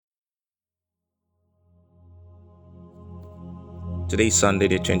Today is Sunday,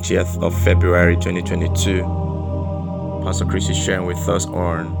 the 20th of February 2022. Pastor Chris is sharing with us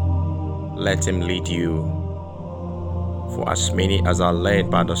on Let Him Lead You. For as many as are led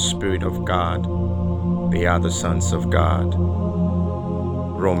by the Spirit of God, they are the sons of God.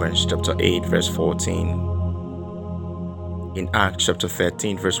 Romans chapter 8 verse 14. In Acts chapter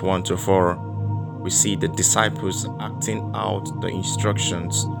 13 verse 1 to 4, we see the disciples acting out the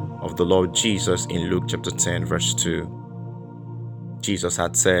instructions of the Lord Jesus in Luke chapter 10 verse 2. Jesus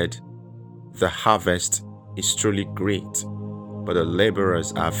had said, "The harvest is truly great, but the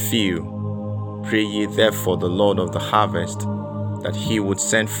laborers are few. Pray ye therefore the Lord of the harvest, that he would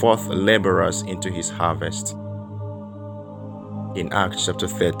send forth laborers into his harvest." In Acts chapter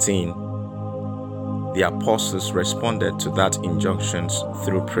 13, the apostles responded to that injunctions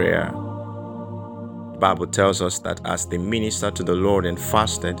through prayer. The Bible tells us that as they ministered to the Lord and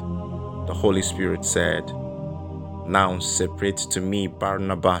fasted, the Holy Spirit said, "Now separate to me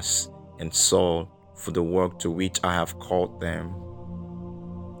Barnabas and Saul for the work to which I have called them."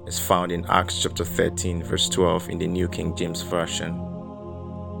 It's found in Acts chapter 13 verse 12 in the New King James Version.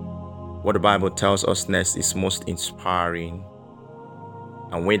 What the Bible tells us next is most inspiring.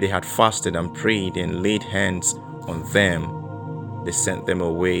 "And when they had fasted and prayed and laid hands on them, they sent them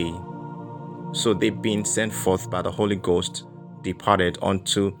away. So they, being sent forth by the Holy Ghost, departed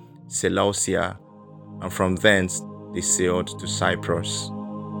unto Seleucia, and from thence they sailed to Cyprus."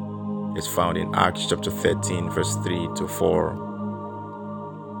 It's found in Acts chapter 13 verse 3 to 4.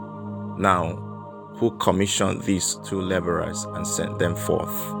 Now, who commissioned these two laborers and sent them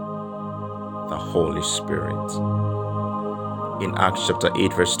forth? The Holy Spirit. In Acts chapter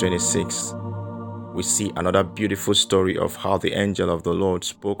 8 verse 26, we see another beautiful story of how the angel of the Lord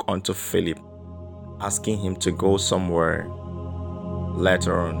spoke unto Philip, asking him to go somewhere.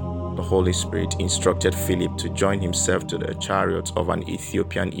 Later on, the Holy Spirit instructed Philip to join himself to the chariot of an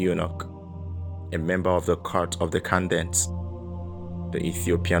Ethiopian eunuch, a member of the court of the Candace, the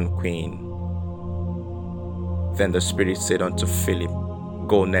Ethiopian queen. Then the Spirit said unto Philip,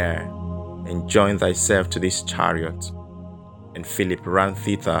 "Go near, and join thyself to this chariot." And Philip ran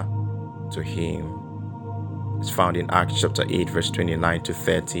thither to him. It's found in Acts chapter 8 verse 29 to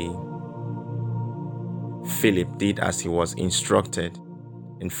 30. Philip did as he was instructed,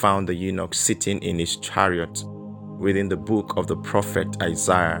 and found the eunuch sitting in his chariot, reading the book of the prophet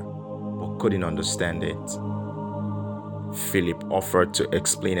Isaiah, but couldn't understand it. Philip offered to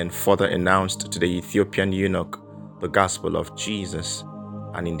explain and further announced to the Ethiopian eunuch the gospel of Jesus,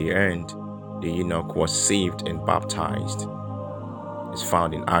 and in the end, the eunuch was saved and baptized. It's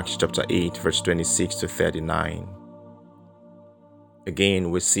found in Acts chapter 8 verse 26 to 39. Again,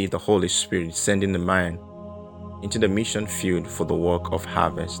 we see the Holy Spirit sending the man into the mission field for the work of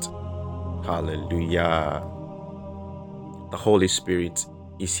harvest. Hallelujah. The Holy Spirit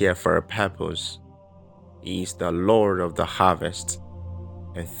is here for a purpose. He is the Lord of the harvest,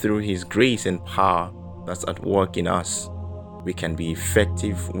 and through His grace and power that's at work in us, we can be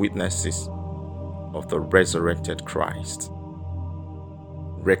effective witnesses of the resurrected Christ.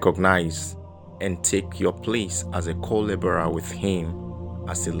 Recognize and take your place as a co-laborer with Him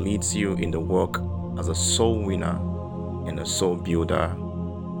as He leads you in the work as a soul winner and a soul builder.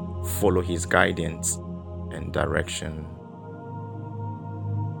 Follow His guidance and direction.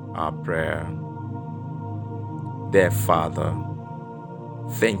 Our prayer. Dear Father,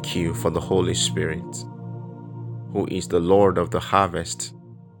 thank you for the Holy Spirit, who is the Lord of the harvest,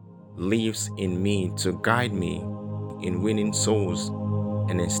 lives in me to guide me in winning souls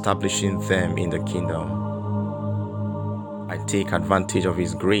and establishing them in the kingdom. I take advantage of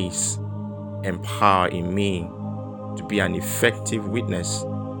His grace and power in me to be an effective witness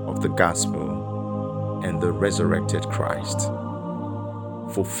of the gospel and the resurrected Christ,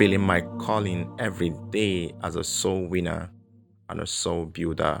 fulfilling my calling every day as a soul winner and a soul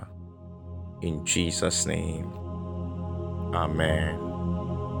builder. In Jesus' name, Amen.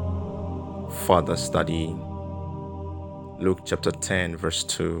 Further study: Luke chapter 10 verse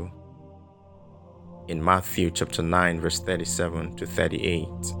 2, in Matthew chapter 9 verse 37 to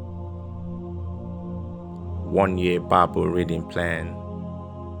 38. 1 year Bible reading plan: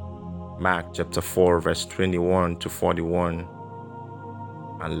 Mark chapter 4 verse 21 to 41,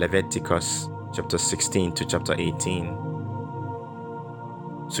 and Leviticus chapter 16 to chapter 18.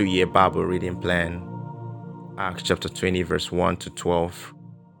 2 year Bible reading plan: Acts chapter 20 verse 1 to 12,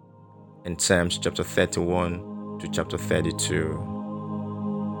 and Psalms chapter 31 to chapter 32.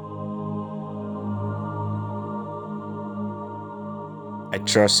 I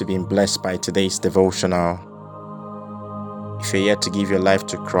trust you've been blessed by today's devotional. If you're yet to give your life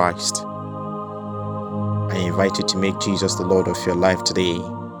to Christ, I invite you to make Jesus the Lord of your life today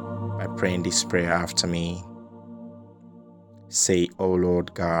by praying this prayer after me. Say, "O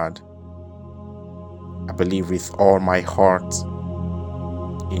Lord God, I believe with all my heart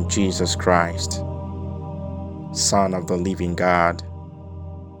in Jesus Christ, Son of the living God.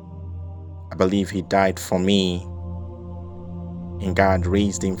 I believe He died for me and God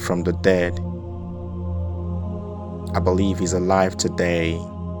raised Him from the dead. I believe He's alive today.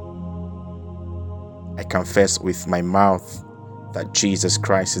 I confess with my mouth that Jesus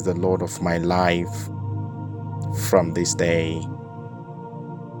Christ is the Lord of my life from this day.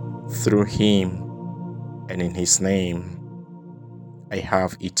 Through Him and in His name, I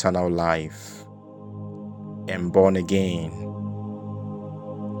have eternal life. Am born again.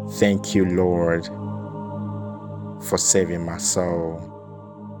 Thank you, Lord, for saving my soul.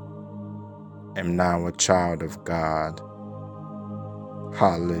 Am now a child of God.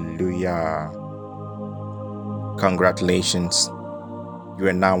 Hallelujah. Congratulations. You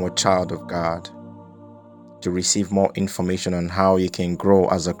are now a child of God. To receive more information on how you can grow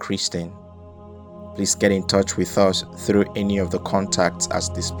as a Christian, please get in touch with us through any of the contacts as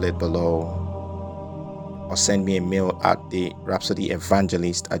displayed below, or send me a mail at the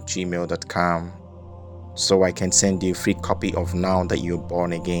rhapsodyevangelist@gmail.com so I can send you a free copy of Now That You're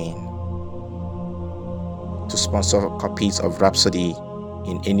Born Again. To sponsor copies of Rhapsody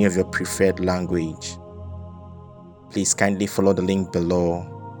in any of your preferred language, please kindly follow the link below.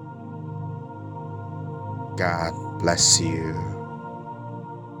 God bless you.